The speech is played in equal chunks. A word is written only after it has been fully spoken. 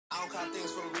don't cop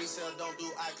things from resale, don't do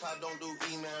iCloud, don't do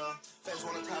email. Feds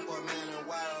wanna cop a man and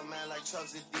wire a man like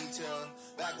Chubbs did detail.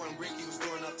 Back when Ricky was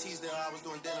doing up Teasdale, I was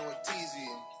doing dinner with Teasy.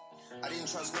 I didn't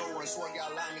trust no one, swore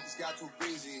got line, niggas got too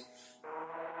breezy.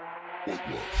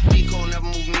 Nico never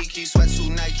move Nike, sweatsuit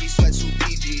Nike, sweatsuit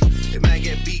PG. If man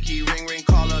get beaky, ring ring,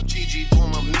 call up Gigi,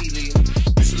 boom immediately.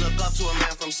 Used to look up to a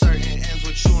man from certain ends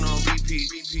with tune on repeat.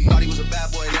 Thought he was a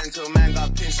bad boy then till man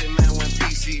got pinched and man went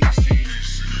PC.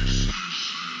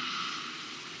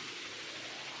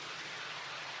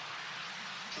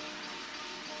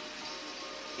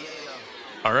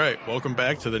 All right, welcome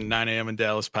back to the 9 a.m. in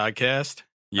Dallas podcast.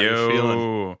 How you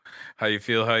feeling? How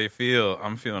you feel?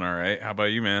 I'm feeling all right. How about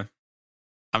you, man?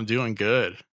 I'm doing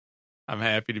good. I'm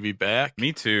happy to be back.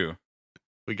 Me too.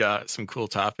 We got some cool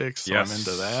topics, so Yes. I'm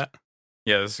into that.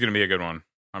 Yeah, this is going to be a good one.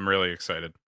 I'm really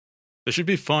excited. This should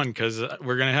be fun because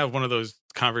we're going to have one of those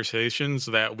conversations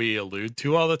that we allude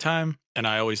to all the time. And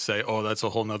I always say, oh, that's a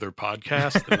whole nother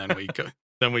podcast. And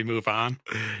then we move on.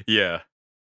 Yeah.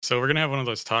 So we're going to have one of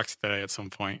those talks today at some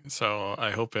point. So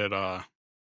I hope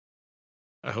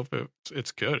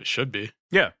it's good. It should be.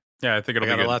 Yeah, I think it'll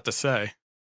be I got good. a lot to say.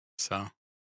 So.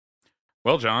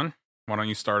 Well, John, why don't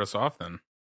you start us off then?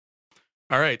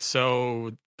 All right.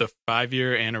 So the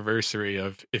 5-year anniversary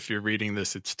of If You're Reading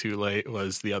This, It's Too Late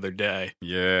was the other day.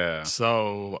 Yeah.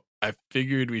 So I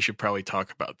figured we should probably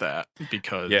talk about that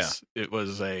because it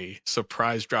was a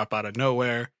surprise drop out of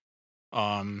nowhere.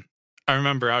 I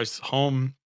remember I was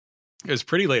home. It was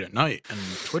pretty late at night and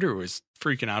Twitter was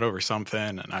freaking out over something.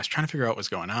 And I was trying to figure out what was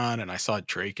going on. And I saw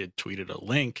Drake had tweeted a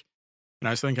link. And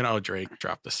I was thinking, oh, Drake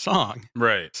dropped a song.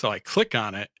 Right. So I click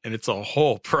on it, and it's a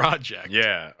whole project.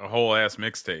 Yeah, a whole ass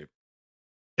mixtape.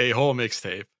 A whole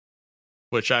mixtape,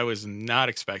 which I was not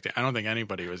expecting. I don't think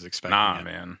anybody was expecting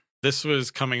it. Man. This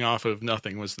was coming off of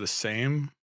Nothing Was the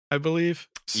Same, I believe.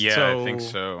 Yeah, I think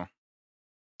so.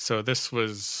 So this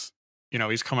was,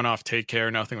 he's coming off Take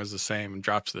Care, Nothing Was the Same, and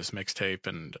drops this mixtape,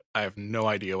 and I have no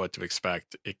idea what to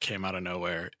expect. It came out of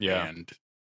nowhere. Yeah. And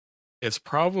it's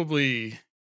probably...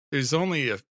 There's only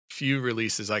a few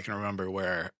releases I can remember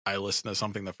where I listened to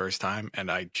something the first time and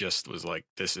I just was like,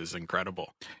 this is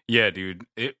incredible. Yeah, dude.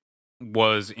 It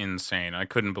was insane. I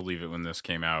couldn't believe it when this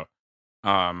came out.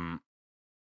 I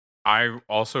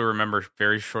also remember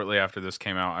very shortly after this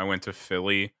came out, I went to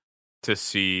Philly to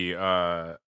see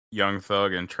Young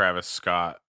Thug and Travis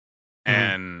Scott.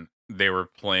 And they were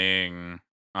playing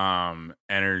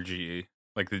Energy.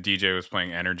 Like the DJ was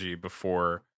playing Energy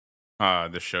before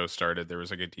the show started. There was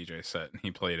like a DJ set and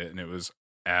he played it and it was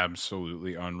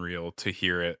absolutely unreal to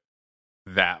hear it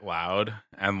that loud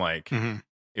and like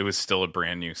it was still a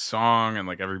brand new song and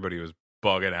like everybody was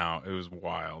bugging out. It was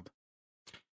wild.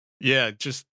 Yeah,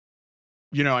 just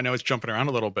I know it's jumping around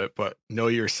a little bit, but Know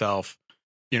Yourself,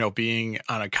 being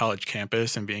on a college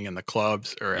campus and being in the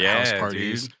clubs or at house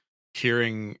parties,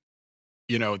 hearing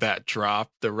that drop,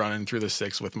 the running through the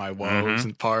six with my woes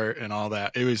and part and all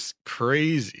that. It was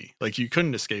crazy. Like you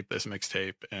couldn't escape this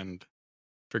mixtape and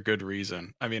for good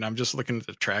reason. I mean, I'm just looking at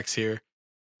the tracks here,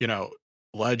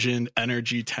 Legend,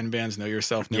 Energy, 10 Bands, Know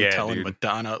Yourself, No Telling,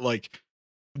 Madonna. Like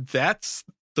that's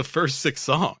the first 6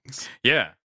 songs.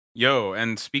 Yeah. Yo,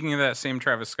 and speaking of that same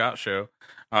Travis Scott show,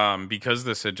 because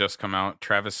this had just come out,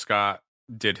 Travis Scott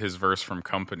did his verse from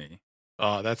Company.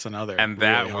 Oh, that's another. And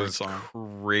really that was song.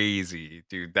 Crazy,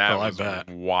 dude. That was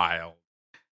wild.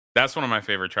 That's one of my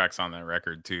favorite tracks on that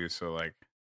record, too. So, like,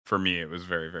 for me, it was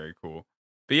very, very cool.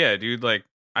 But yeah, dude, like,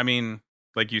 I mean,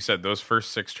 like you said, those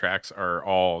first 6 tracks are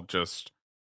all just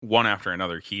one after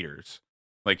another heaters.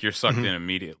 Like, you're sucked in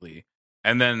immediately.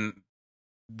 And then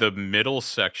the middle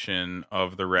section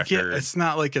of the record. Yeah, it's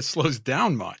not like it slows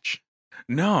down much.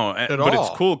 No, but it's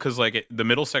cool because like the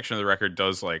middle section of the record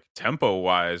does like tempo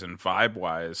wise and vibe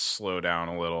wise slow down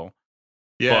a little.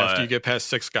 Yeah, after you get past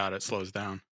 6 God, it slows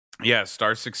down. Yeah,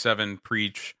 Star 6-7,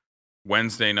 Preach,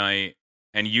 Wednesday Night,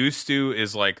 and Used To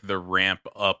is like the ramp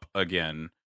up again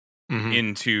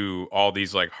into all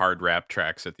these like hard rap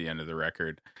tracks at the end of the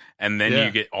record. And then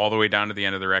you get all the way down to the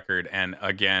end of the record. And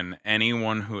again,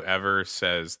 anyone who ever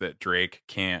says that Drake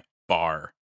can't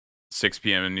bar 6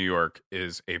 p.m. in New York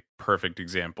is a perfect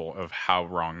example of how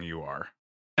wrong you are.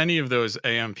 Any of those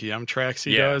AM PM tracks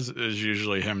he does is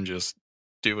usually him just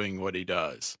doing what he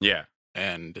does. Yeah.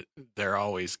 And they're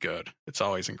always good. It's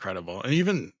always incredible. And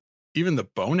even the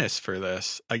bonus for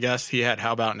this, I guess he had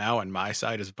How About Now and My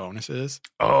Side as bonuses.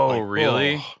 Oh, like,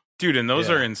 really? Oh, dude, and those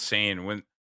are insane.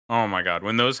 Oh my God.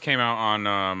 When those came out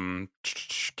on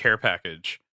Care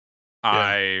Package,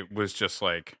 I was just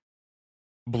like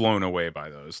blown away by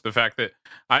those. The fact that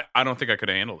I don't think I could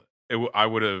have handled it. I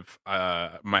would have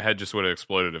my head just would have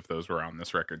exploded if those were on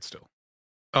this record still.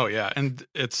 Oh yeah, and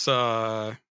it's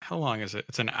how long is it?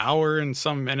 It's an hour and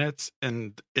some minutes,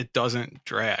 and it doesn't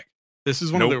drag. This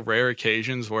is one of the rare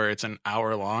occasions where it's an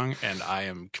hour long, and I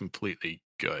am completely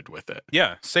good with it.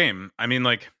 Yeah, same. I mean,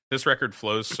 like, this record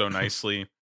flows so nicely,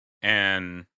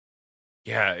 and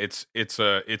yeah, it's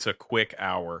a quick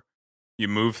hour. You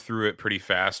move through it pretty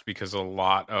fast because a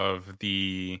lot of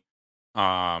the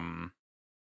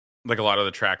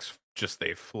tracks just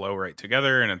they flow right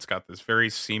together, and it's got this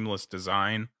very seamless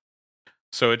design.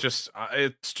 So it's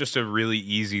just a really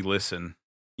easy listen,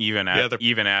 even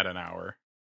at an hour.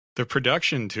 The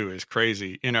production too is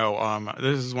crazy. You know,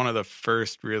 this is one of the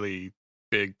first really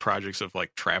big projects of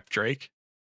like Trap Drake.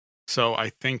 So I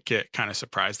think it kind of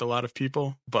surprised a lot of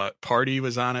people, but Party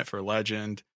was on it for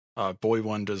Legend. Boy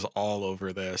Wonder's all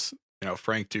over this. You know,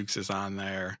 Frank Dukes is on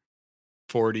there.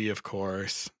 40, of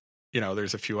course. You know,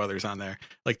 there's a few others on there.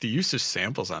 Like the use of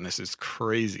samples on this is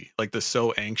crazy. Like the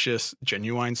So Anxious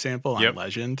Genuine sample on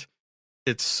Legend.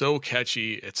 It's so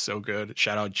catchy. It's so good.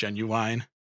 Shout out Genuine.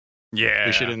 Yeah.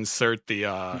 We should insert the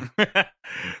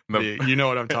you know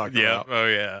what I'm talking about. Oh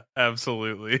yeah,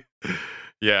 absolutely.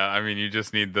 Yeah, I mean you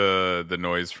just need the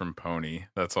noise from Pony.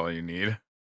 That's all you need.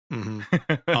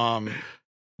 Mm-hmm.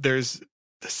 There's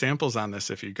the samples on this,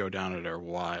 if you go down it, are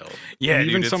wild. Yeah, and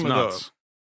even dude, some it's of nuts.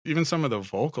 Even some of the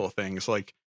vocal things,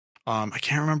 like I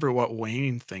can't remember what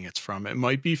Wayne thing it's from. It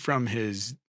might be from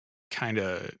his kind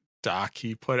of doc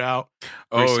he put out.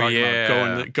 Oh yeah,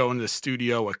 about going to the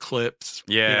studio with clips.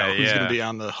 Yeah, you know, who's gonna be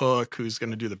on the hook, who's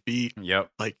gonna do the beat.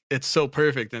 Yep, like it's so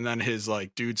perfect. And then his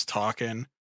like dudes talking,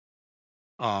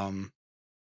 in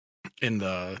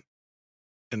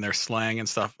their slang and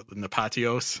stuff, in the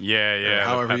patios. Yeah,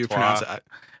 however you pronounce it.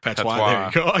 Patois. There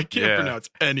you go. I can't pronounce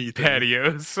anything.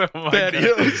 Patios. Oh my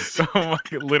patios. God. Oh my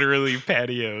God. Literally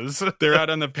patios. They're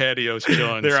out on the patios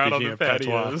chilling. They're out on the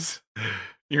patios.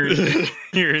 You're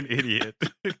an idiot.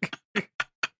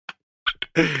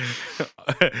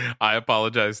 I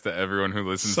apologize to everyone who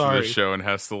listens to this show and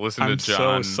has to listen to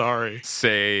John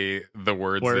say the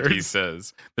words that he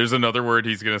says. There's another word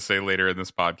he's going to say later in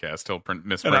this podcast. He'll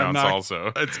mispronounce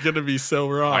also. It's going to be so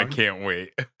wrong. I can't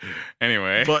wait.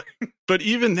 Anyway. But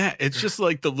even that, it's just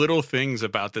like the little things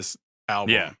about this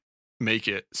album make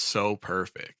it so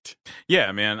perfect.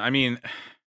 Yeah, man. I mean,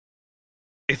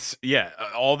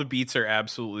 all the beats are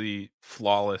absolutely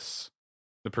flawless.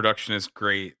 The production is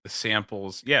great. The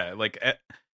samples, like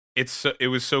it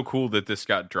was so cool that this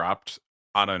got dropped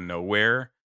out of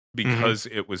nowhere because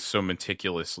it was so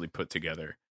meticulously put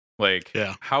together. Like,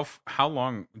 how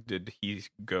long did he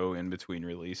go in between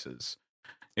releases?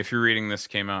 If you're reading this,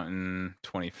 came out in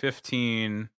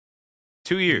 2015,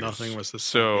 2 years. Nothing was the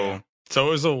same. So it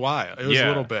was a while. It was a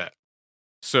little bit.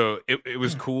 So it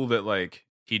was cool that like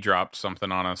he dropped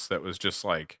something on us that was just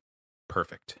like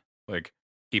perfect. Like,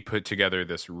 he put together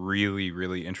this really,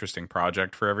 really interesting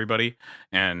project for everybody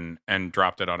and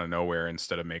dropped it out of nowhere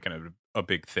instead of making it a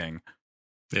big thing.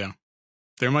 Yeah.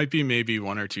 There might be maybe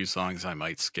one or two songs I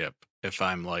might skip if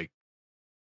I'm like,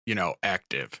 you know,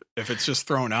 active. If it's just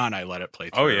thrown on, I let it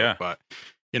play through. Oh, yeah. But,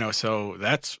 you know, so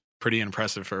that's pretty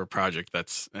impressive for a project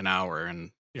that's an hour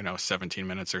and, you know, 17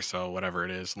 minutes or so, whatever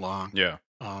it is long. Yeah.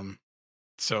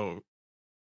 So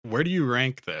where do you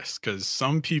rank this? Because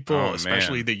some people,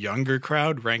 especially the younger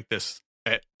crowd, rank this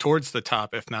towards the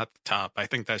top, if not the top. I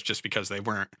think that's just because they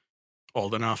weren't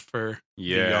old enough for the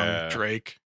young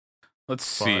Drake. Let's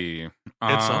see.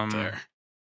 It's up there.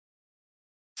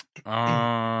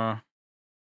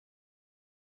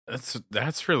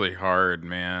 That's really hard,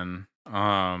 man.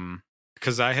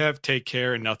 Because I have Take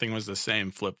Care and Nothing Was the Same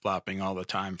flip-flopping all the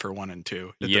time for 1 and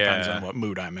 2. It depends on what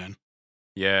mood I'm in.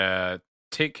 Yeah.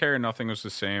 Take Care and Nothing Was the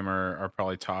Same are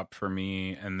probably top for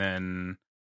me. And then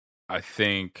I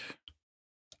think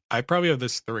I probably have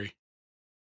this 3.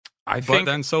 But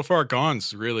then So Far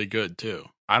Gone's really good too.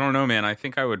 I don't know, man. I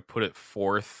think I would put it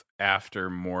 4th after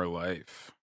More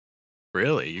Life.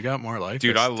 Really? You got More Life?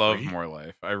 Dude, I love More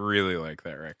Life. I really like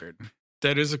that record.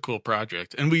 That is a cool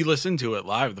project. And we listened to it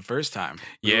live the first time.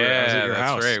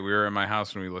 That's right. We were at my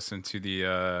house when we listened to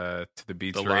the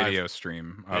Beats Radio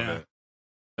stream of it.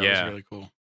 That was really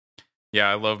cool. Yeah,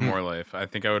 I love More Life. I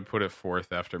think I would put it 4th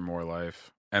after More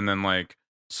Life. And then like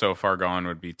So Far Gone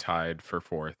would be tied for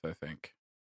 4th, I think.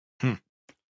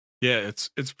 Yeah,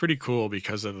 it's pretty cool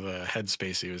because of the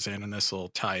headspace he was in, and this will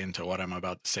tie into what I'm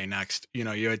about to say next. You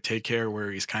know, you had Take Care where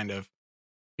he's kind of,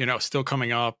 you know, still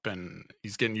coming up and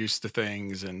he's getting used to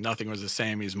things and Nothing Was the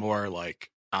Same. He's more like,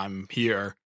 I'm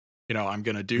here, you know, I'm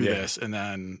going to do this. And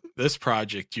then this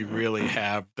project, you really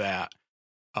have that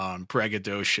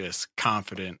braggadocious,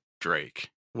 confident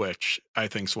Drake, which I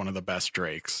think is one of the best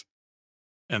Drakes.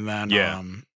 And then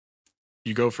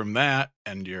you go from that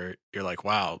and you're like,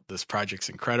 wow, this project's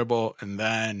incredible. And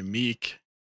then Meek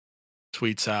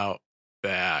tweets out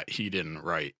that he didn't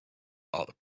write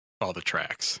all the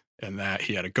tracks and that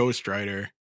he had a ghostwriter,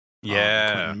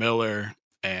 Quentin Miller,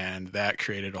 and that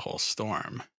created a whole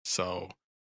storm. So,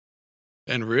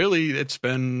 and really it's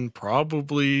been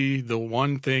probably the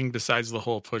one thing besides the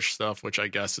whole push stuff, which I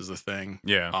guess is a thing.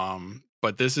 Yeah.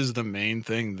 But this is the main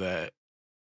thing that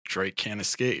Drake can't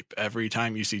escape. Every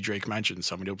time you see Drake mentioned,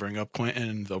 somebody will bring up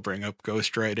Quentin, they'll bring up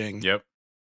ghostwriting. Yep.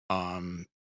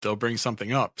 They'll bring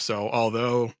something up. So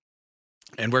although,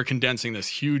 and we're condensing this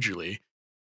hugely,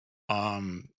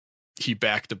 he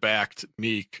back-to-backed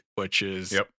Meek, which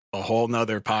is a whole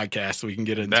nother podcast we can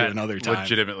get into that another time.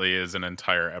 Legitimately is an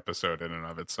entire episode in and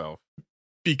of itself.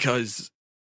 Because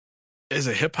as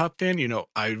a hip-hop fan, you know,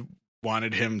 I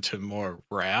wanted him to more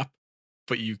rap,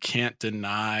 but you can't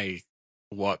deny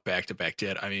what back-to-back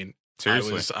did. I mean,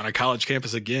 seriously. I was on a college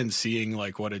campus again, seeing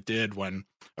like what it did when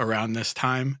around this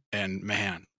time, and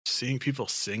man, seeing people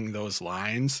sing those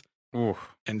lines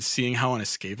and seeing how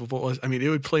unescapable it was. I mean, it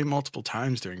would play multiple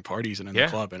times during parties and in the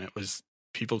club, and it was,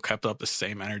 people kept up the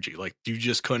same energy. Like you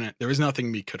just couldn't, there was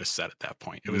nothing me could have said at that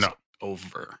point. It was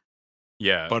over.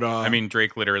 Yeah. But I mean,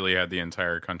 Drake literally had the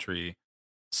entire country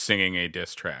singing a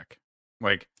diss track.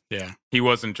 Like, he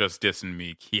wasn't just dissing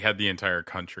Meek. He had the entire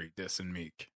country dissing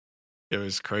Meek. It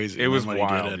was crazy. It was what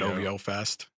wild. He did at OVO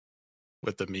Fest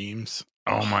with the memes.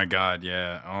 Oh my God.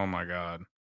 Yeah. Oh my God.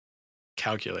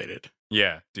 Calculated.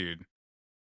 Yeah, dude.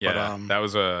 Yeah. But, that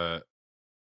was a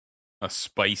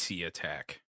spicy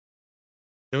attack.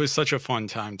 It was such a fun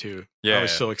time too. Yeah. I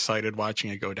was so excited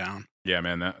watching it go down. Yeah,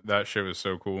 man. That shit was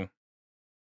so cool.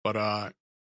 But,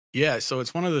 yeah, so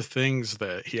it's one of the things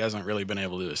that he hasn't really been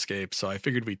able to escape. So I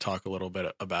figured we'd talk a little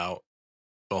bit about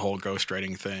the whole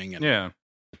ghostwriting thing and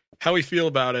how we feel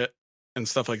about it and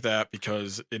stuff like that,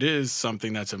 because it is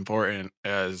something that's important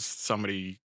as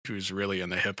somebody who's really in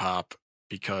the hip hop,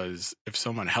 because if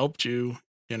someone helped you,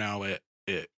 you know, it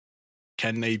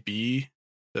can they be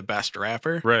the best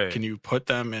rapper? Right. Can you put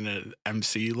them in an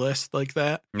MC list like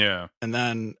that? Yeah. And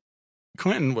then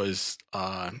Quentin was,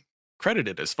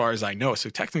 credited as far as I know, so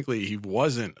technically he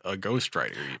wasn't a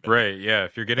ghostwriter even. Right, yeah,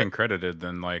 if you're getting credited,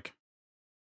 then like,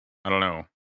 I don't know,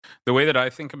 the way that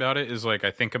I think about it is like, I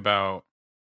think about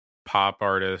pop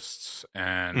artists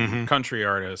and country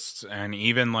artists, and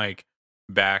even like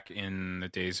back in the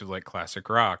days of like classic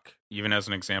rock, even as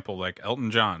an example, like Elton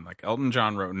John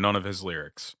wrote none of his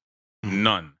lyrics.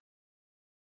 None.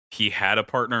 He had a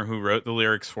partner who wrote the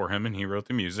lyrics for him, and he wrote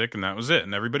the music, and that was it.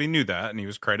 And everybody knew that, and he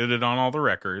was credited on all the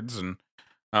records. And,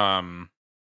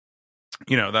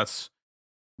 you know, that's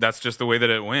just the way that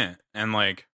it went. And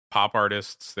like pop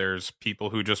artists, there's people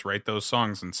who just write those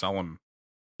songs and sell them.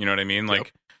 You know what I mean?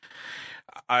 Like,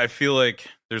 I feel like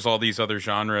there's all these other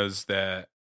genres that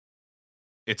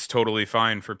it's totally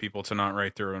fine for people to not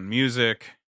write their own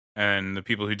music, and the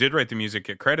people who did write the music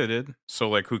get credited. So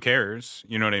like, who cares?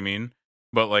 You know what I mean?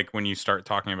 But like when you start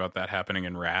talking about that happening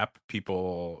in rap,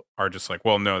 people are just like,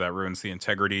 well, no, that ruins the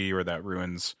integrity, or that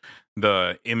ruins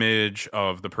the image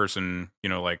of the person, you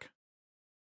know, like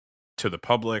to the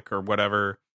public or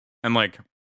whatever. And like,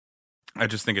 I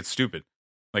just think it's stupid.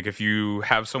 Like if you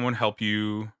have someone help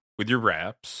you with your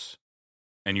raps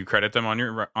and you credit them on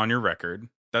your record,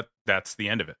 that's the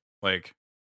end of it. Like,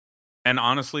 and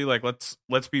honestly, like let's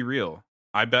be real.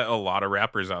 I bet a lot of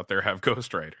rappers out there have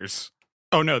ghostwriters.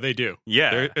 Oh, no, they do.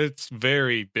 Yeah. It's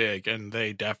very big, and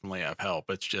they definitely have help.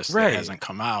 It's just it hasn't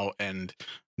come out, and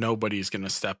nobody's going to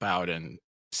step out and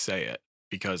say it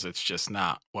because it's just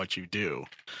not what you do.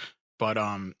 But,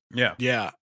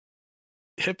 yeah.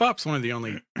 Hip-hop's one of the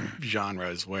only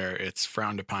genres where it's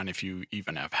frowned upon if you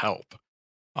even have help.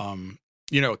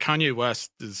 You know, Kanye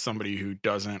West is somebody who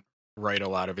doesn't write a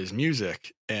lot of his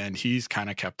music, and he's kind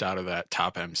of kept out of that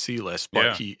top MC list,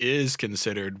 but he is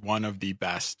considered one of the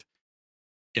best,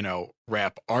 you know,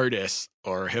 rap artists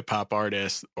or hip hop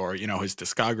artists, or, you know, his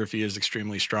discography is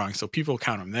extremely strong. So people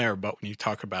count him there. But when you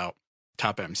talk about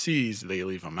top MCs, they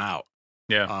leave him out.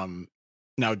 Yeah.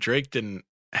 Now Drake didn't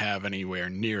have anywhere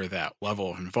near that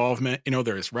level of involvement. You know,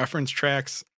 there's reference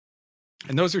tracks,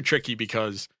 and those are tricky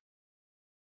because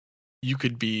you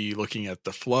could be looking at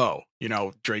the flow. You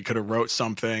know, Drake could have wrote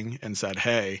something and said,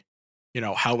 hey, you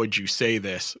know, how would you say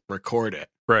this? Record it.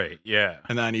 Right, yeah.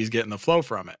 And then he's getting the flow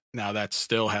from it. Now that's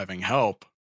still having help.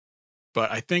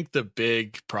 But I think the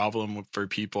big problem for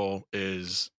people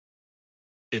is,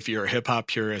 if you're a hip hop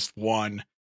purist, one,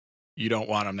 you don't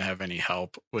want him to have any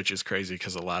help, which is crazy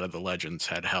because a lot of the legends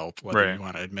had help, whether you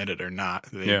want to admit it or not.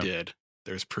 They did.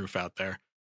 There's proof out there.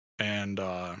 And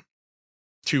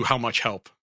to how much help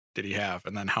did he have?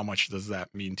 And then how much does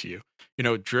that mean to you? You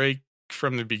know, Drake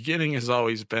from the beginning has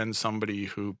always been somebody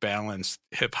who balanced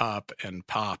hip hop and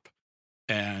pop.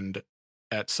 And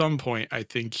at some point, I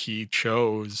think he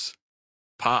chose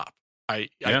pop. I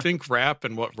think rap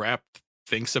and what rap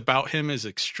thinks about him is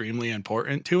extremely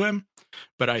important to him,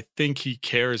 but I think he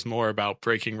cares more about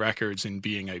breaking records and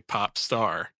being a pop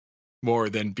star more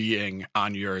than being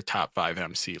on your top 5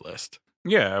 MC list.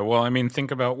 Yeah, well, I mean,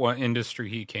 think about what industry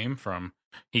he came from.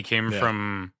 He came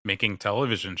from making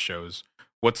television shows.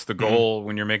 What's the goal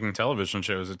when you're making television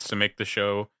shows? It's to make the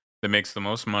show that makes the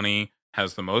most money,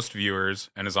 has the most viewers,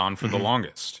 and is on for the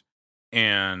longest.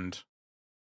 And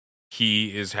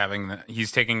he is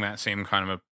he's taking that same kind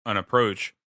of an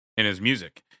approach in his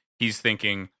music. He's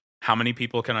thinking, how many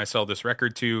people can I sell this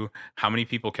record to? How many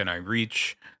people can I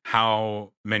reach?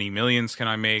 How many millions can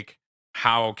I make?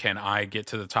 How can I get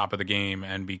to the top of the game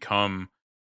and become,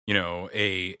 you know,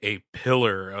 a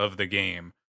pillar of the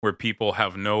game where people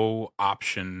have no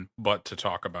option but to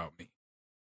talk about me?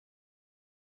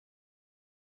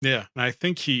 Yeah, and I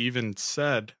think he even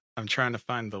said, I'm trying to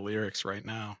find the lyrics right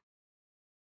now,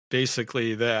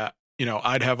 basically that, you know,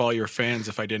 I'd have all your fans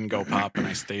if I didn't go pop and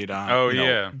I stayed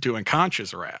on doing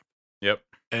conscious rap. Yep.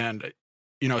 And,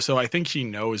 you know, so I think he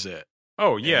knows it.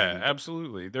 Oh, yeah,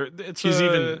 absolutely.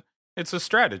 It's a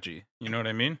strategy. You know what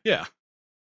I mean? Yeah.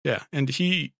 Yeah. And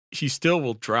he still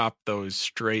will drop those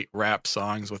straight rap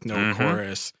songs with no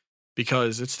chorus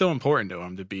because it's still important to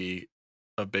him to be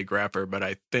a big rapper. But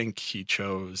I think he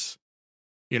chose,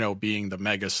 you know, being the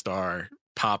megastar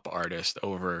pop artist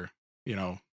over, you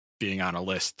know, being on a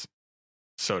list,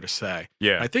 so to say.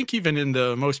 Yeah. I think even in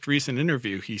the most recent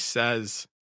interview, he says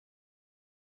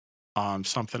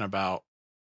something about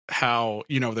how,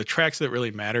 you know, the tracks that really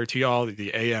matter to y'all,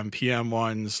 the AM, PM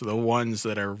ones, the ones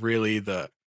that are really the,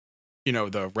 you know,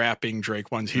 the rapping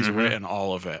Drake ones, he's written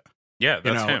all of it. Yeah,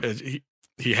 that's him.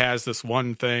 He has this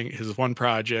one thing, his one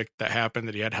project that happened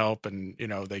that he had help and, you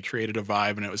know, they created a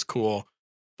vibe and it was cool.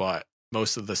 But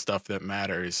most of the stuff that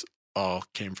matters all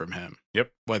came from him.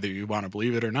 Yep. Whether you want to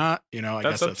believe it or not, you know, I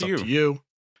guess that's up to you.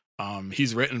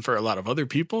 He's written for a lot of other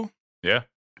people. Yeah.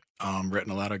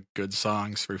 Written a lot of good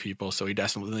songs for people. So he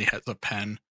definitely has a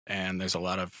pen and there's a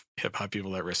lot of hip hop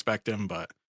people that respect him, but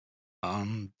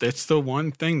that's the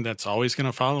one thing that's always going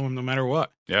to follow him no matter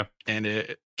what. Yeah. And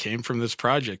it came from this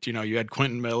project. You know, you had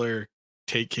Quentin Miller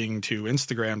taking to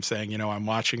Instagram saying, you know, I'm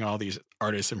watching all these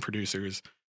artists and producers,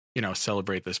 you know,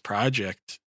 celebrate this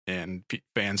project and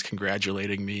fans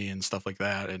congratulating me and stuff like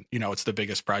that. And, you know, it's the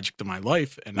biggest project of my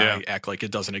life. And I act like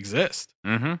it doesn't exist.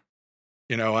 You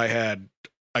know,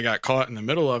 I got caught in the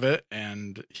middle of it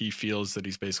and he feels that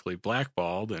he's basically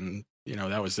blackballed and, you know,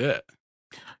 that was it.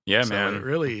 Yeah, so man. It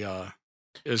really, it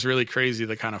was really crazy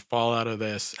the kind of fallout of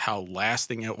this, how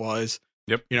lasting it was.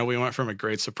 Yep. You know, we went from a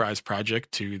great surprise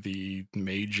project to the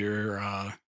major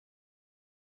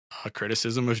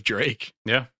criticism of Drake.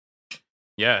 Yeah.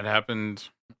 Yeah, it happened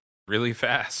really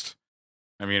fast.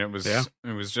 I mean, it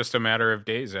was just a matter of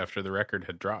days after the record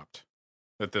had dropped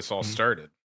that this all started.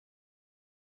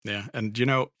 Yeah. And, you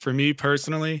know, for me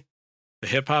personally, the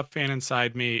hip hop fan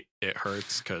inside me, it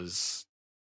hurts because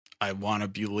I want to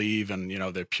believe in, you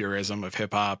know, the purism of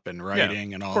hip hop and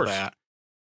writing and all that.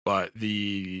 But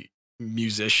the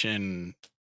musician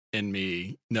in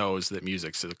me knows that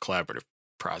music's a collaborative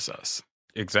process.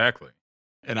 Exactly.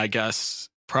 And I guess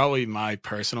probably my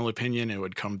personal opinion, it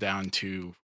would come down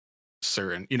to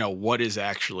certain, you know, what is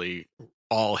actually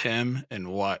all him and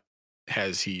what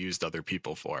has he used other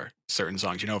people for certain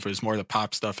songs. You know, if it was more the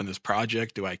pop stuff in this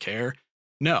project, do I care?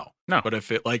 No. But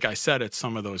if it, like I said, it's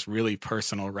some of those really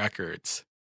personal records,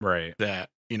 right, that,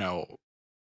 you know,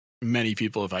 many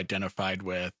people have identified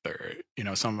with, or, you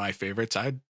know, some of my favorites,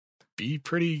 I'd be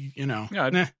pretty, you know, I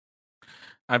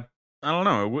don't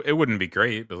know. It wouldn't be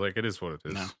great, but like, it is what it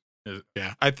is. No.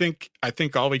 Yeah. I think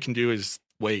all we can do is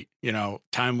wait, you know,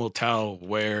 time will tell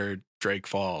where Drake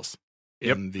falls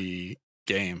in the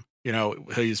game. You know,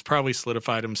 he's probably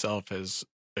solidified himself as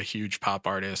a huge pop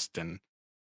artist and,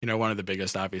 you know, one of the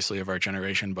biggest, obviously, of our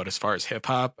generation. But as far as hip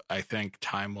hop, I think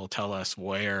time will tell us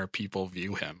where people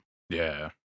view him.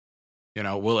 Yeah. You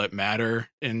know, will it matter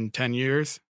in 10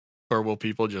 years? Or will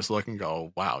people just look and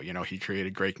go, wow, you know, he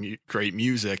created great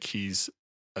music. He's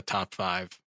a top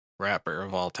 5 rapper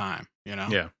of all time, you know?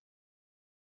 Yeah.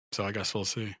 So I guess we'll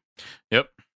see.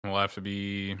 Yep. We'll have to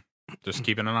be just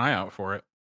keeping an eye out for it.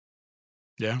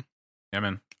 Yeah. Yeah,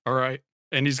 man. All right.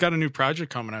 And he's got a new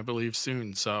project coming, I believe,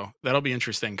 soon. So that'll be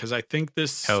interesting because I think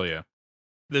this Hell yeah.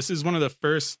 This is one of the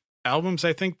first albums,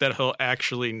 I think, that he'll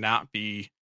actually not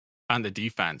be on the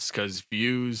defense because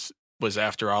Views was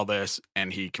after all this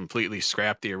and he completely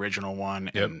scrapped the original one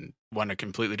and went a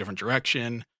completely different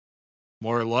direction.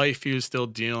 More Life, he was still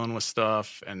dealing with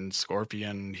stuff, and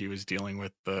Scorpion, he was dealing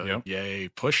with the Yay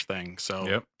Push thing.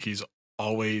 So he's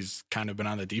always kind of been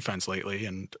on the defense lately,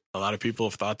 and a lot of people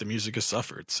have thought the music has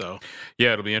suffered. So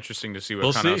yeah, it'll be interesting to see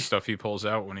what kind of stuff he pulls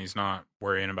out when he's not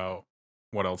worrying about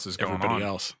what else is going on. Everybody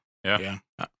else. Yeah.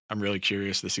 I'm really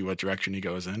curious to see what direction he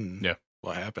goes in and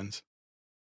what happens.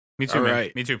 Me too, man.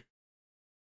 Right. Me too.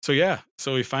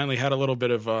 So we finally had a little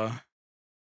bit of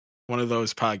one of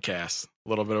those podcasts, a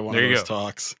little bit of one of those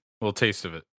talks. A little taste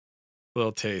of it.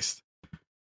 Little taste.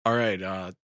 All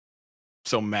right.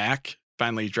 So Mac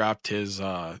finally dropped his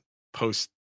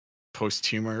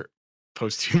posthumous.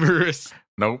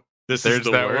 Nope. There's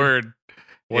that word.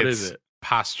 What is it?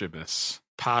 Posthumous.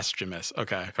 Posthumous.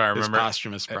 Okay. If I remember. His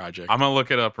posthumous project. I'm going to look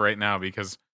it up right now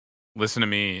because listen to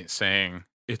me saying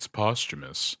it's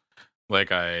posthumous.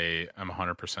 Like I am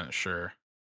 100% sure.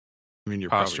 I mean, you're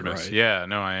posthumous. Probably right. Yeah,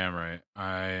 no, I am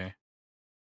right.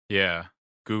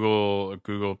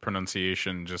 Google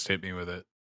pronunciation just hit me with it.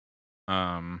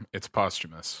 It's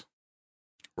posthumous.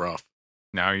 Rough.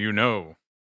 Now you know.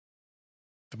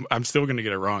 I'm still going to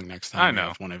get it wrong next time. I know. We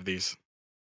have one of these.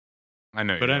 I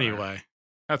know. But anyway.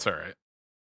 That's all right.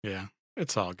 Yeah,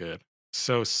 it's all good.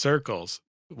 So Circles,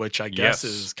 which I guess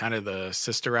is kind of the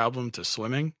sister album to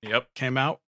Swimming, came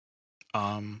out.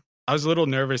 I was a little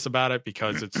nervous about it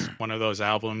because it's one of those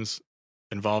albums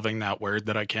involving that word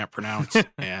that I can't pronounce.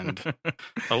 And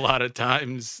a lot of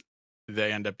times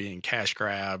they end up being cash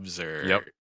grabs or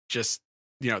just,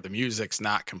 the music's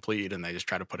not complete and they just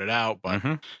try to put it out.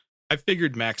 But I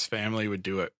figured Mac's Family would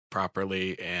do it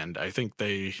properly. And I think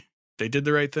they did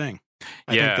the right thing.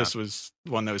 I think this was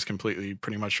one that was completely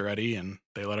pretty much ready and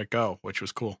they let it go, which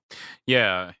was cool.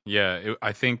 Yeah.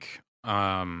 I think,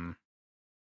 I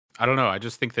don't know. I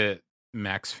just think that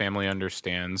Mac's Family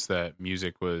understands that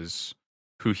music was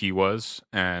who he was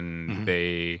and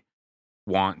they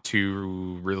want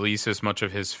to release as much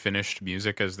of his finished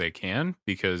music as they can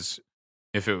because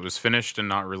if it was finished and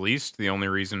not released, the only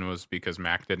reason was because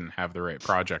Mac didn't have the right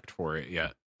project for it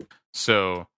yet.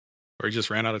 So... Or he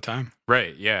just ran out of time.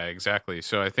 Right. Yeah, exactly.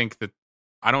 So I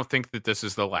don't think that this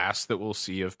is the last that we'll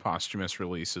see of posthumous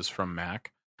releases from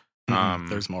Mac.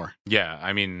 There's more. Yeah.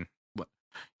 I mean,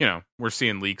 we're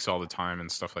seeing leaks all the time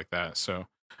and stuff like that. So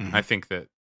I think that,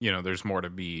 there's more to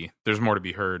be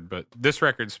heard, but this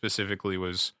record specifically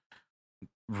was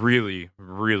really,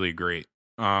 really great.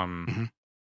 I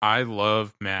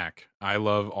love Mac. I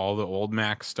love all the old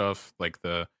Mac stuff, like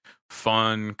the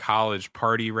fun college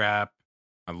party rap.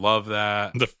 I love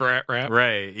that. The frat rap.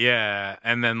 Right, yeah.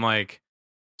 And then like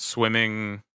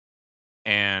Swimming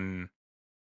and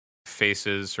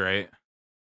Faces, right?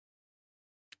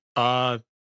 So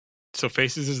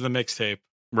Faces is the mixtape.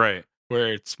 Right.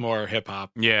 Where it's more hip hop.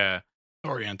 Yeah.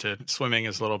 Oriented. Swimming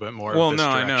is a little bit more direction.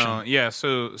 I know. Yeah,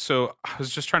 so I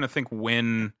was just trying to think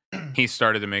when he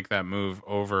started to make that move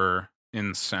over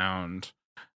in sound.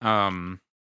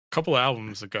 Couple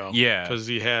albums ago. Yeah. Because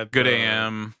he had Good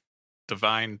AM.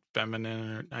 Divine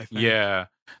Feminine, I think. Yeah.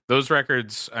 Those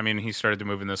records, I mean, he started to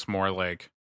move in this more like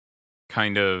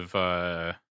kind of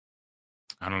I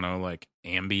don't know, like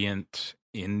ambient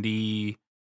indie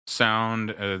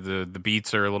sound. The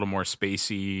beats are a little more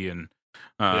spacey and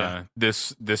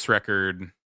this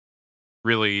record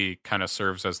really kind of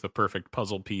serves as the perfect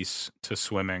puzzle piece to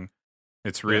Swimming.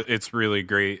 It's really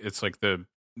great. It's like the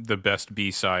best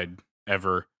B-side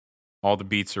ever. All the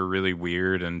beats are really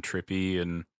weird and trippy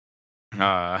and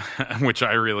which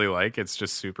I really like. It's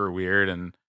just super weird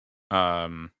and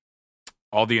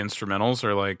all the instrumentals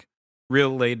are like real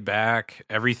laid back.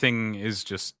 Everything is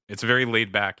just it's a very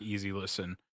laid back, easy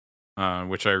listen,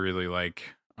 which I really like.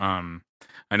 I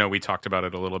know we talked about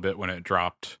it a little bit when it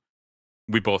dropped.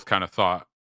 We both kind of thought,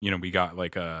 we got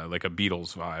like a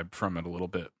Beatles vibe from it a little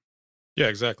bit. Yeah,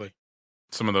 exactly.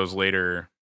 Some of those later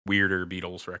weirder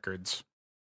Beatles records.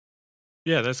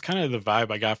 Yeah, that's kind of the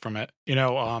vibe I got from it.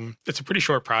 It's a pretty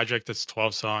short project. It's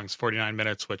 12 songs, 49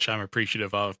 minutes, which I'm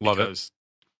appreciative of. Love because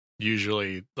it.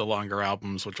 Usually the longer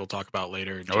albums, which we'll talk about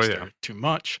later, are too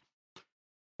much.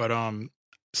 But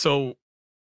so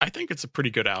I think it's a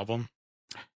pretty good album.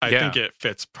 I think it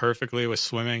fits perfectly with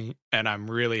Swimming, and I'm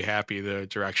really happy the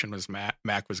direction was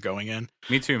Mac was going in.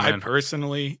 Me too, man. I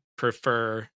personally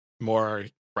prefer more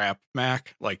rap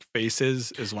Mac, like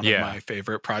Faces is one of my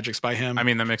favorite projects by him. I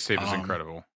mean, the mixtape is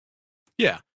incredible.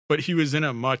 Yeah, but he was in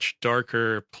a much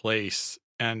darker place,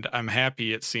 and I'm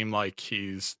happy it seemed like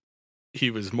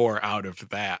he was more out of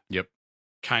that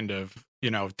kind of,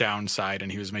 downside,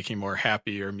 and he was making more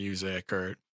happier music,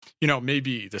 or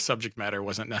maybe the subject matter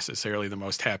wasn't necessarily the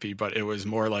most happy, but it was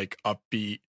more like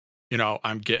upbeat,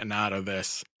 I'm getting out of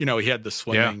this. He had the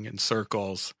swimming in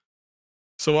circles.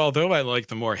 So although I like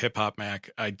the more hip hop Mac,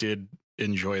 I did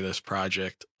enjoy this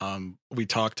project. We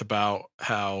talked about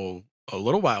how a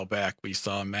little while back we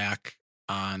saw Mac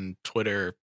on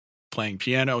Twitter playing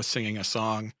piano, singing a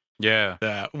song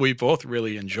that we both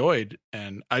really enjoyed,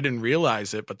 and I didn't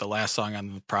realize it, but the last song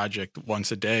on the project,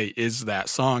 Once a Day, is that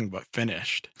song but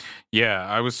finished. Yeah,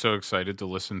 I was so excited to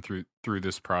listen through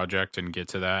this project and get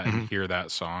to that and hear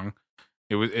that song.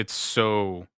 It's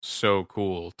so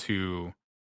cool to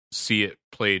see it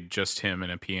played just him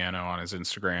and a piano on his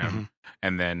Instagram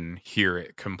and then hear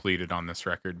it completed on this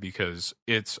record, because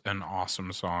it's an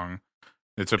awesome song.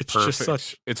 It's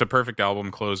a perfect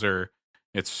album closer.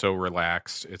 It's so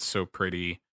relaxed. It's so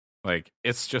pretty. Like,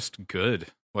 it's just good.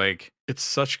 Like, it's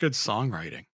such good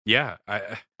songwriting. Yeah.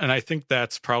 And I think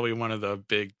that's probably one of the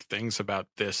big things about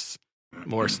this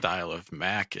more style of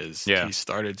Mac is he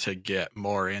started to get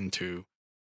more into,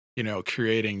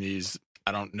 creating these,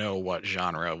 I don't know what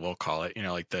genre we'll call it,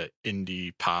 like the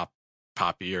indie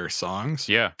poppier songs.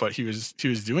 Yeah. But he was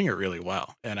doing it really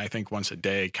well. And I think Once a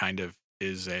Day kind of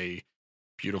is a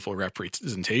beautiful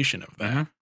representation of that.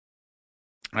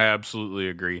 I absolutely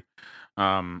agree.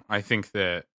 I think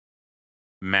that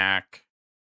Mac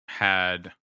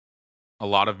had a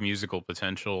lot of musical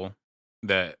potential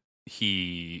that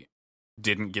he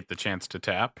didn't get the chance to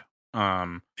tap.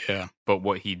 But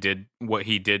what he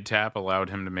did tap allowed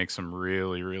him to make some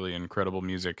really, really incredible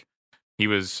music. He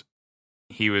was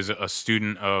a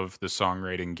student of the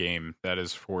songwriting game, that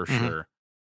is for sure.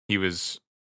 He was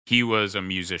a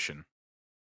musician.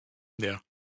 Yeah.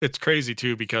 It's crazy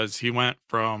too, because he went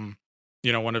from,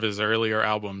 one of his earlier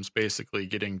albums basically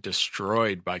getting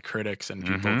destroyed by critics and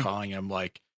people calling him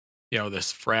like,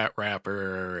 this frat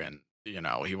rapper, and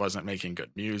he wasn't making good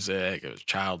music. It was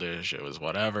childish. It was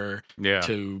whatever. Yeah.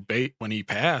 To bait when he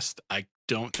passed, I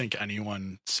don't think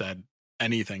anyone said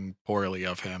anything poorly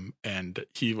of him, and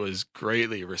he was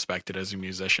greatly respected as a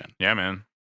musician. Yeah, man.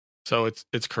 So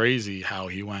it's crazy how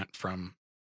he went from,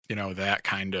 that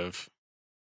kind of,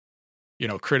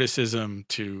 criticism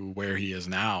to where he is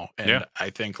now. And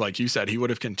I think, like you said, he would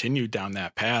have continued down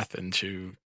that path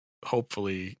into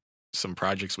hopefully some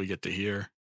projects we get to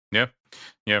hear. Yeah.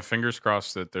 Fingers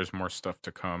crossed that there's more stuff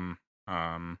to come.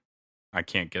 I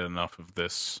can't get enough of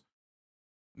this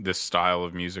style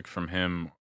of music from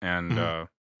him. And, I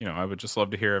would just love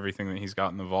to hear everything that he's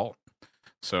got in the vault.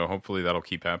 So hopefully that'll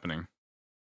keep happening.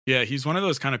 Yeah. He's one of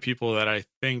those kind of people that I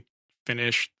think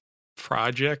finish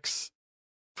projects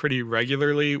pretty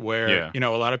regularly, where,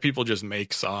 a lot of people just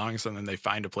make songs and then they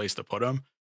find a place to put them.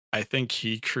 I think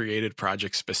he created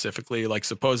projects specifically, like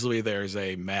supposedly there's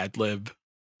a Madlib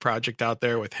project out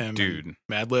there with him. Dude,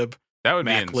 Madlib. That would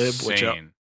be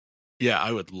insane.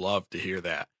 I would love to hear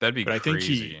that. That'd be crazy. I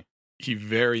think he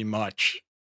very much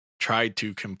tried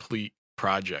to complete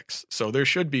projects. So there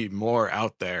should be more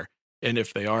out there. And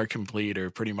if they are complete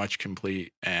or pretty much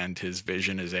complete and his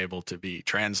vision is able to be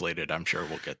translated, I'm sure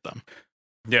we'll get them.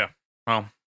 Yeah. Well,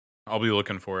 I'll be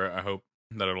looking for it. I hope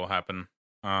that it'll happen.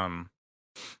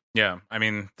 Yeah. I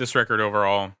mean, this record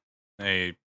overall,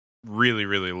 a really,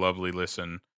 really lovely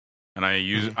listen. And I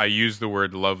use the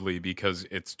word lovely because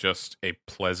it's just a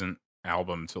pleasant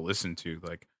album to listen to.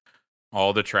 Like,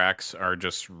 all the tracks are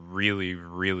just really,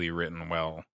 really written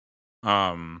well.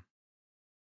 I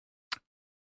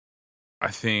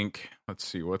think, let's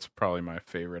see, what's probably my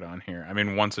favorite on here? I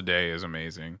mean, Once a Day is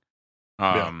amazing.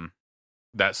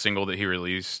 That single that he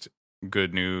released,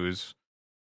 Good News,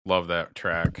 love that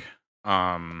track.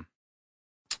 Hand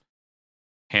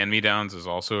Me Downs is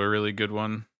also a really good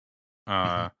one.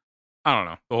 I don't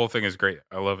know. The whole thing is great.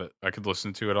 I love it. I could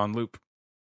listen to it on loop.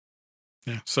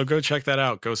 Yeah. So go check that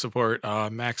out. Go support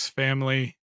Mac's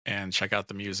family and check out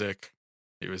the music.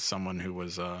 He was someone who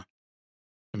was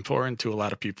important to a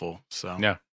lot of people. So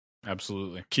yeah,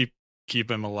 absolutely. Keep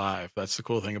him alive. That's the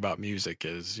cool thing about music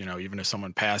is, even if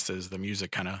someone passes, the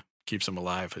music kind of keeps them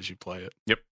alive as you play it.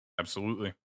 Yep.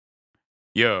 Absolutely.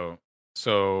 Yo.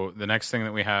 So the next thing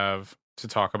that we have to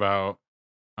talk about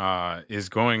is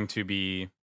going to be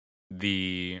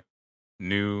the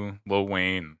new Lil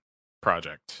Wayne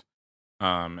project.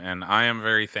 And I am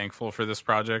very thankful for this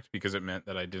project because it meant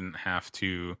that I didn't have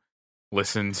to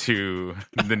listen to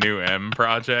the new M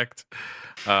project.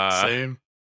 Same.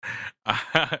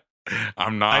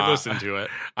 I'm not. I listened to it.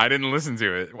 I didn't listen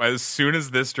to it. As soon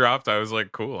as this dropped, I was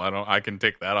like, cool. I can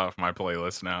take that off my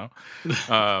playlist now.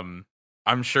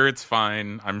 I'm sure it's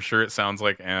fine. I'm sure it sounds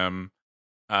like M.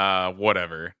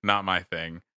 Whatever. Not my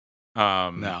thing.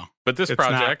 No. But this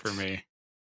project for me.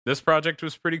 This project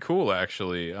was pretty cool,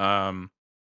 actually.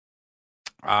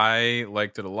 I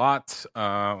liked it a lot.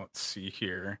 Let's see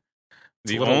here.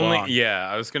 It's a little long.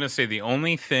 I was gonna say the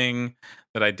only thing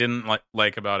that I didn't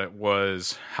like about it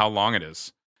was how long it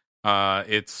is.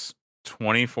 It's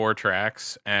 24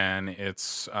 tracks and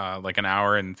it's like an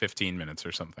hour and 15 minutes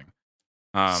or something.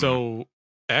 So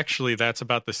actually, that's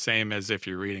about the same as if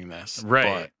you're reading this, right?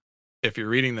 But if you're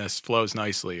reading this, flows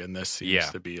nicely, and this seems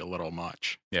to be a little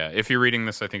much. Yeah, if you're reading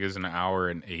this, I think is an hour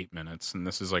and 8 minutes, and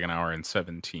this is like an hour and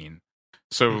 17.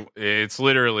 So it's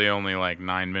literally only like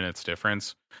 9 minutes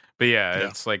difference. But yeah,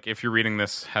 it's like if you're reading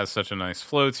this, has such a nice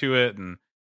flow to it, and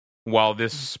while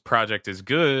this project is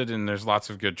good and there's lots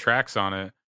of good tracks on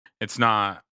it, it's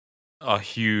not a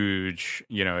huge,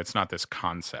 it's not this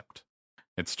concept.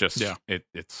 It's just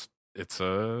it's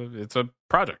a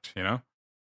project, Yeah.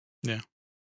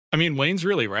 I mean, Wayne's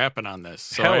really rapping on this,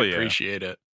 so I appreciate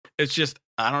it. It's just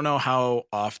I don't know how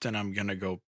often I'm gonna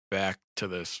go back to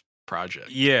this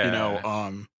project.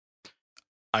 Yeah.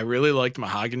 I really liked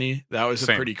Mahogany. That was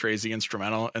a pretty crazy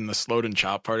instrumental, and the slowed and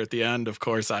chop part at the end, of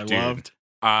course, loved.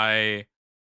 I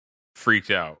freaked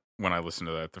out when I listened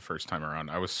to that the first time around.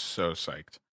 I was so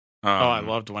psyched. I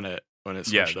loved when it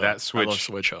switched up. That switch. I love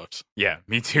switch ups. Yeah,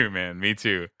 me too, man. Me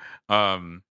too.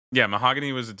 Yeah,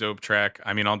 Mahogany was a dope track.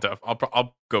 I mean,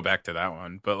 I'll go back to that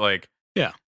one, but like,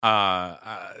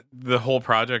 the whole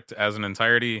project as an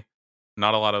entirety,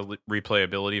 not a lot of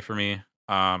replayability for me.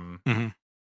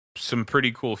 Some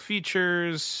pretty cool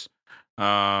features,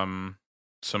 some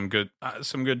good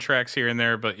tracks here and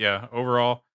there, but yeah,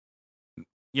 overall,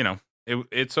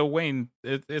 it's a Wayne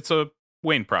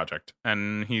project,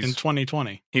 and he's in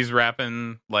 2020. He's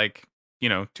rapping like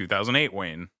 2008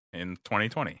 Wayne in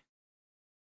 2020.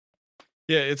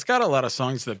 Yeah, it's got a lot of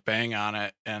songs that bang on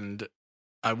it, and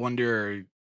I wonder,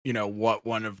 what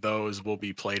one of those will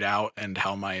be played out and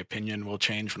how my opinion will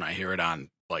change when I hear it on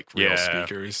like real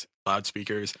speakers,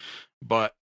 loudspeakers.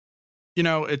 But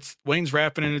it's Wayne's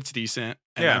rapping and it's decent,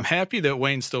 and I'm happy that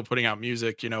Wayne's still putting out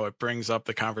music. It brings up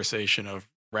the conversation of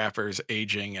rappers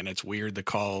aging, and it's weird to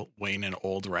call Wayne an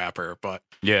old rapper, but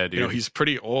dude, he's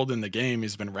pretty old in the game.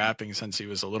 He's been rapping since he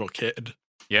was a little kid.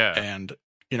 Yeah, and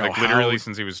like literally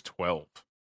since he was 12.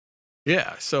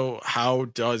 Yeah, so how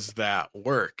does that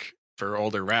work for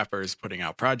older rappers putting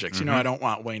out projects? I don't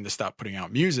want Wayne to stop putting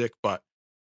out music, but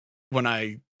when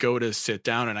I go to sit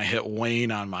down and I hit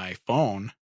Wayne on my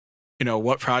phone,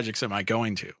 what projects am I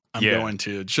going to? I'm going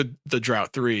to the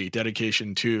Drought 3,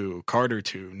 Dedication 2, Carter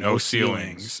 2, No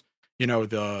Ceilings,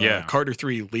 the Carter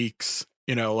 3 Leaks,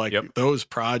 those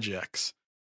projects.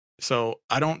 So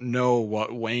I don't know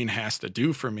what Wayne has to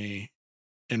do for me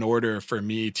in order for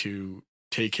me to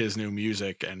take his new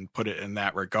music and put it in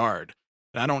that regard.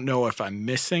 And I don't know if I'm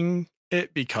missing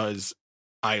it because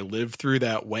I lived through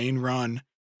that Wayne run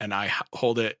and I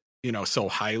hold it, so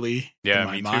highly in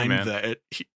my mind that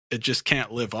it just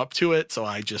can't live up to it. So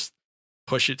I just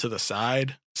push it to the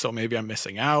side. So maybe I'm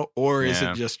missing out, or is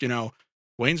it just,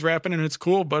 Wayne's rapping and it's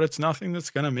cool, but it's nothing that's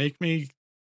going to make me,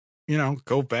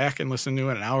 go back and listen to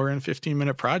an hour and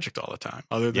 15-minute project all the time,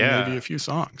 other than maybe a few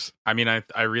songs. I mean,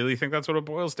 I really think that's what it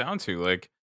boils down to. Like,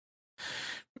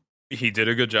 he did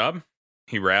a good job.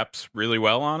 He raps really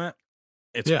well on it.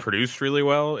 It's produced really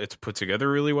well. It's put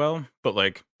together really well. But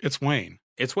like, it's Wayne.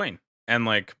 It's Wayne. And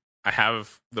like, I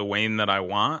have the Wayne that I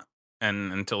want.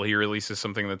 And until he releases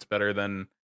something that's better than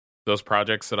those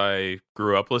projects that I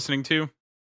grew up listening to,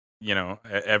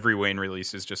 every Wayne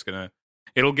release is just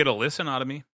it'll get a listen out of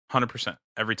me 100%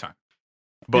 every time.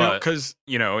 But because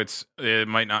it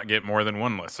might not get more than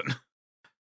one listen.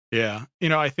 Yeah.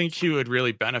 I think he would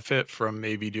really benefit from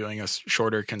maybe doing a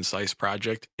shorter, concise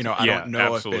project. I don't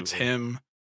know absolutely.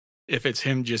 if it's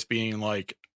him just being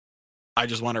like, I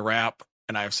just want to rap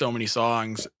and I have so many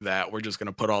songs that we're just going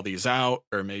to put all these out.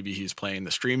 Or maybe he's playing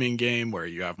the streaming game where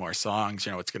you have more songs,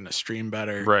 it's going to stream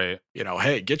better. Right.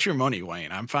 Hey, get your money,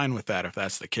 Wayne. I'm fine with that if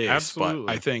that's the case. Absolutely.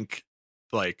 But I think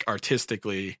like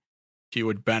artistically, he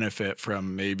would benefit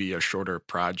from maybe a shorter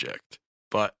project.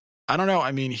 But I don't know.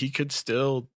 I mean, he could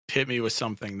still hit me with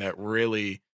something that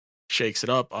really shakes it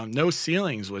up. No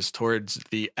Ceilings was towards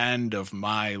the end of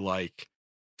my like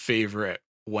favorite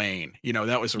Wayne.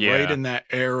 That was right in that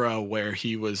era where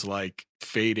he was like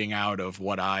fading out of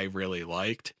what I really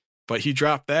liked. But he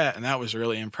dropped that, and that was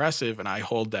really impressive, and I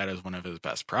hold that as one of his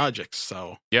best projects.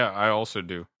 So yeah, I also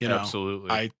do.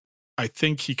 Absolutely. I I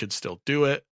think he could still do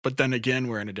it. But then again,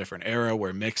 we're in a different era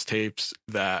where mixtapes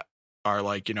that are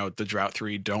like, the Drought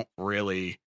 3 don't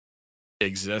really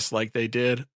exist like they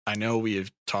did. I know we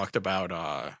have talked about,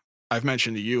 I've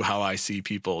mentioned to you how I see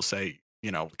people say,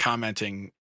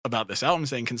 commenting about this album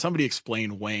saying, can somebody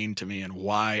explain Wayne to me and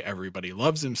why everybody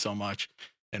loves him so much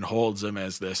and holds him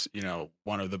as this,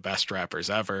 one of the best rappers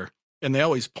ever? And they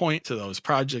always point to those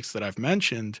projects that I've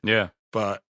mentioned. Yeah.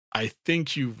 But I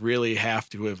think you really have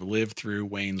to have lived through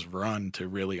Wayne's run to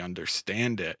really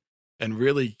understand it and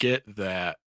really get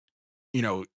that,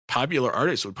 popular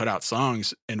artists would put out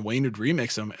songs and Wayne would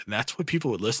remix them. And that's what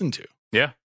people would listen to.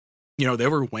 Yeah. There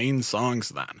were Wayne songs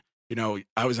then.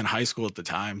 I was in high school at the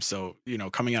time. So,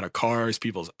 coming out of cars,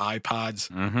 people's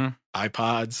iPods,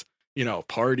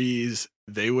 parties,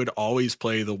 they would always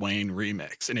play the Wayne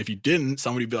remix. And if you didn't,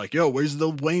 somebody would be like, yo, where's the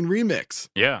Wayne remix?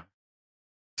 Yeah.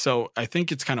 So I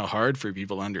think it's kind of hard for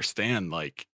people to understand,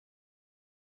 like,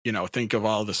 think of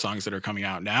all the songs that are coming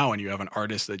out now and you have an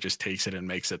artist that just takes it and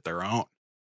makes it their own.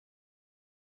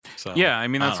 So yeah, I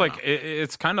mean, that's like,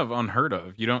 it's kind of unheard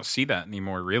of. You don't see that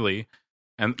anymore, really.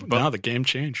 But now the game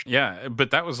changed. Yeah,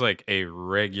 but that was like a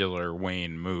regular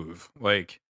Wayne move.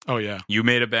 Like, oh yeah, you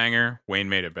made a banger, Wayne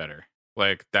made it better.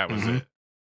 Like, that was it.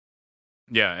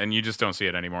 Yeah, and you just don't see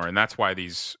it anymore. And that's why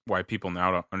people now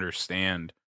don't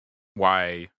understand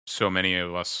why so many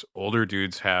of us older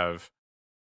dudes have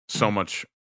so much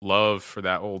love for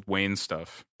that old Wayne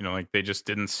stuff. Like, they just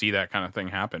didn't see that kind of thing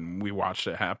happen. We watched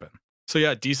it happen. So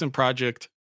yeah, decent project,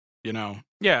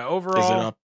 Yeah, overall, is it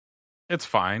up? It's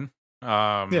fine.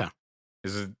 Yeah.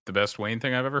 Is it the best Wayne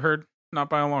thing I've ever heard? Not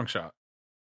by a long shot.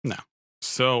 No.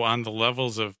 So on the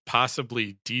levels of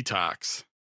possibly Detox,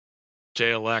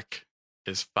 Jay Elec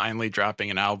is finally dropping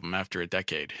an album after a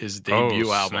decade. His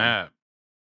debut album. Snap.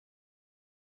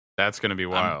 That's going to be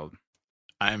wild.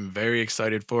 I'm very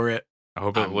excited for it. I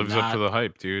hope it lives up to the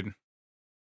hype, dude.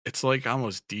 It's like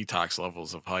almost Detox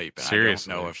levels of hype. And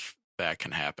Seriously. I don't know if that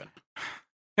can happen.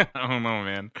 I don't know,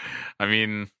 man. I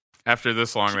mean, after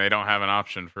this long, they don't have an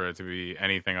option for it to be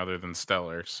anything other than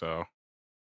stellar. So,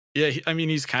 yeah,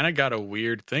 he's kind of got a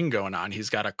weird thing going on. He's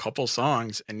got a couple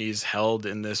songs, and he's held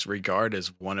in this regard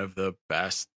as one of the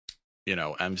best,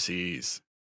 MCs.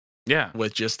 Yeah,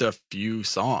 with just a few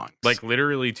songs, like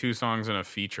literally 2 songs and a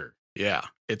feature. Yeah,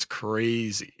 it's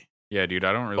crazy. Yeah, dude,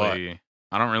 I don't really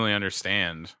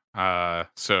understand.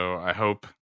 So I hope.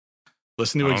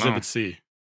 Listen to Exhibit C.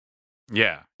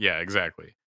 Yeah,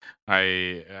 exactly.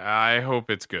 I hope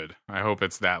it's good. I hope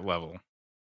it's that level.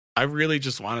 I really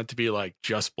just want it to be like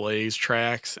Just Blaze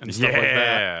tracks and stuff like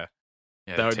that.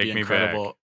 Yeah, that would be incredible.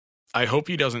 Back. I hope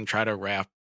he doesn't try to rap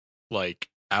like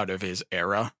out of his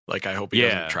era. Like, I hope he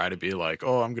doesn't try to be like,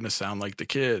 oh, I'm going to sound like the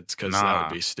kids, because that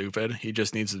would be stupid. He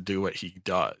just needs to do what he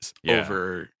does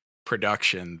over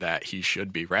production that he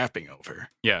should be rapping over.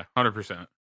 Yeah, 100%.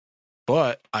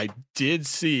 But I did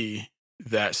see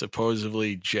that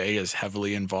supposedly Jay is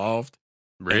heavily involved.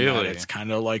 Really? It's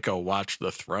kind of like a Watch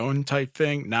the Throne type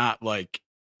thing. Not like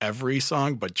every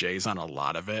song, but Jay's on a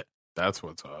lot of it. That's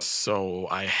what's up. So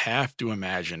I have to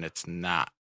imagine it's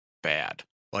not bad.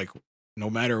 Like, no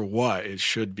matter what, it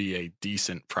should be a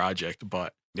decent project.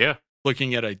 But yeah,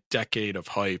 looking at a decade of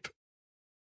hype,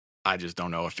 I just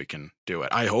don't know if it can do it.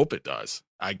 I hope it does.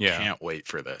 I can't wait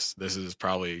for this. This is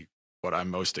probably what I'm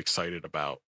most excited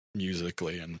about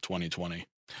musically in 2020.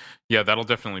 Yeah, that'll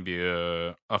definitely be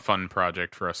a fun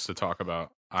project for us to talk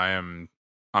about. I'm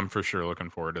for sure looking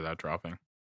forward to that dropping.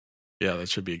 Yeah, that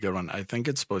should be a good one. I think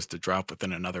it's supposed to drop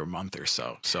within another month or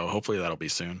so. So hopefully that'll be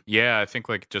soon. Yeah, I think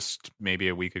like just maybe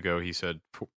a week ago he said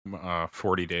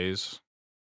 40 days.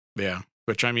 Yeah,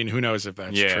 which, I mean, who knows if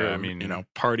that's true. I mean,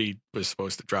 Party was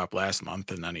supposed to drop last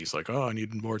month, and then he's like, oh, I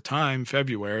need more time,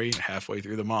 February, halfway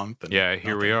through the month. And yeah,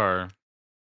 here we are.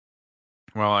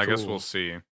 Well, I guess we'll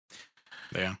see.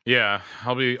 Yeah. Yeah,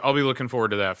 I'll be looking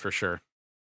forward to that for sure.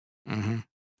 Mm-hmm.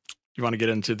 You want to get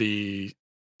into the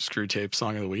Screw Tape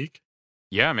Song of the Week?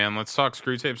 Yeah, man, let's talk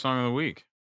Screw Tape Song of the Week.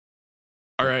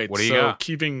 All right, what do you got?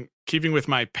 Keeping with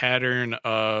my pattern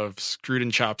of Screwed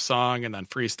and Chopped song and then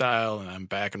freestyle and then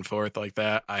back and forth like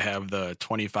that, I have the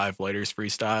 25 Lighters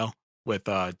freestyle with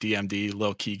DMD,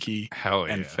 Lil Kiki,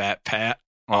 and Fat Pat.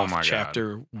 Oh my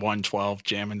Chapter 112,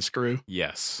 Jam and Screw.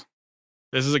 Yes.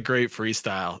 This is a great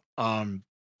freestyle.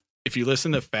 If you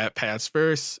listen to Fat Pat's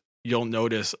verse, you'll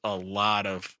notice a lot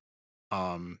of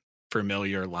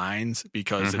familiar lines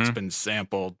because it's been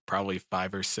sampled probably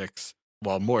 5 or 6,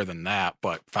 well, more than that,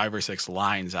 but 5 or 6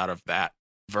 lines out of that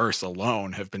verse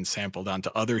alone have been sampled onto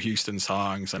other Houston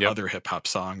songs and other hip hop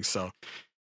songs. So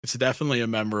it's definitely a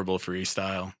memorable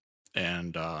freestyle.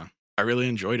 And I I really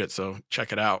enjoyed it. So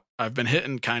check it out. I've been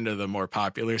hitting kind of the more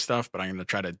popular stuff, but I'm going to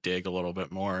try to dig a little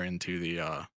bit more into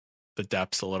the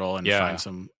depths a little and find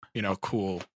some,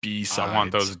 cool B-sides. I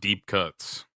want those deep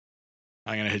cuts.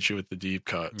 I'm going to hit you with the deep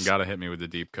cuts. You got to hit me with the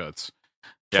deep cuts.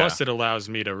 Plus, it allows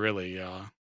me to really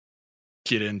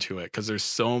get into it because there's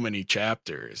so many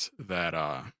chapters that,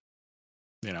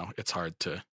 it's hard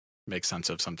to make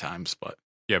sense of sometimes. But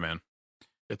yeah, man,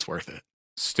 it's worth it.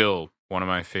 Still one of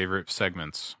my favorite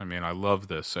segments. I mean, I love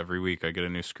this. Every week I get a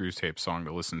new Screwtape song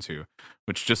to listen to,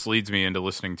 which just leads me into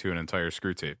listening to an entire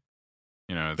Screwtape.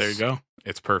 There you go.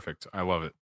 It's perfect. I love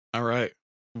it. All right.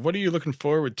 What are you looking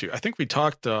forward to? I think we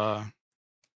talked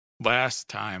last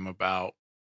time about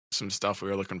some stuff we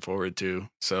were looking forward to.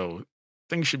 So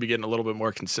things should be getting a little bit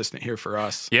more consistent here for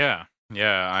us. Yeah.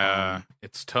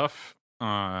 It's tough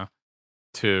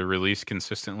to release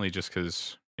consistently just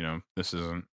because, this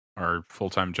isn't our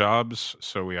full-time jobs.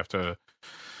 So we have to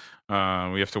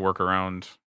work around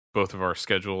both of our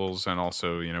schedules, and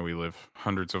also, we live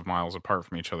hundreds of miles apart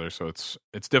from each other. So it's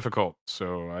difficult.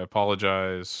 So I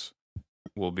apologize.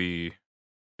 We'll be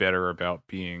better about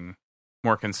being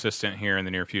more consistent here in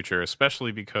the near future,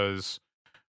 especially because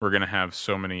we're going to have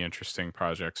so many interesting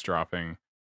projects dropping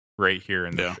right here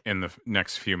in the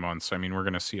next few months. I mean, we're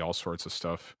going to see all sorts of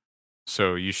stuff.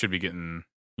 So you should be getting,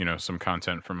 some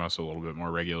content from us a little bit more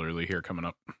regularly here coming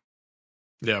up.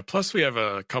 Yeah, plus we have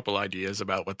a couple ideas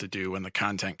about what to do when the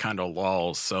content kind of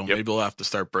lulls. So maybe we'll have to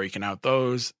start breaking out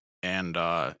those. And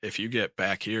if you get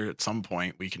back here at some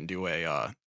point, we can do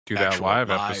that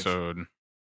live episode.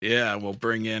 Yeah, we'll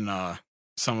bring in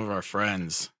some of our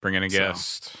friends. Bring in a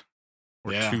guest.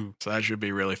 Two. So that should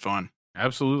be really fun.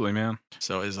 Absolutely, man.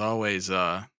 So as always,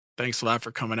 thanks a lot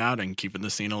for coming out and keeping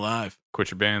the scene alive. Quit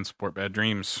your band, support Bad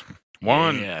Dreams.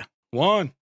 One. Yeah.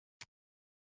 One.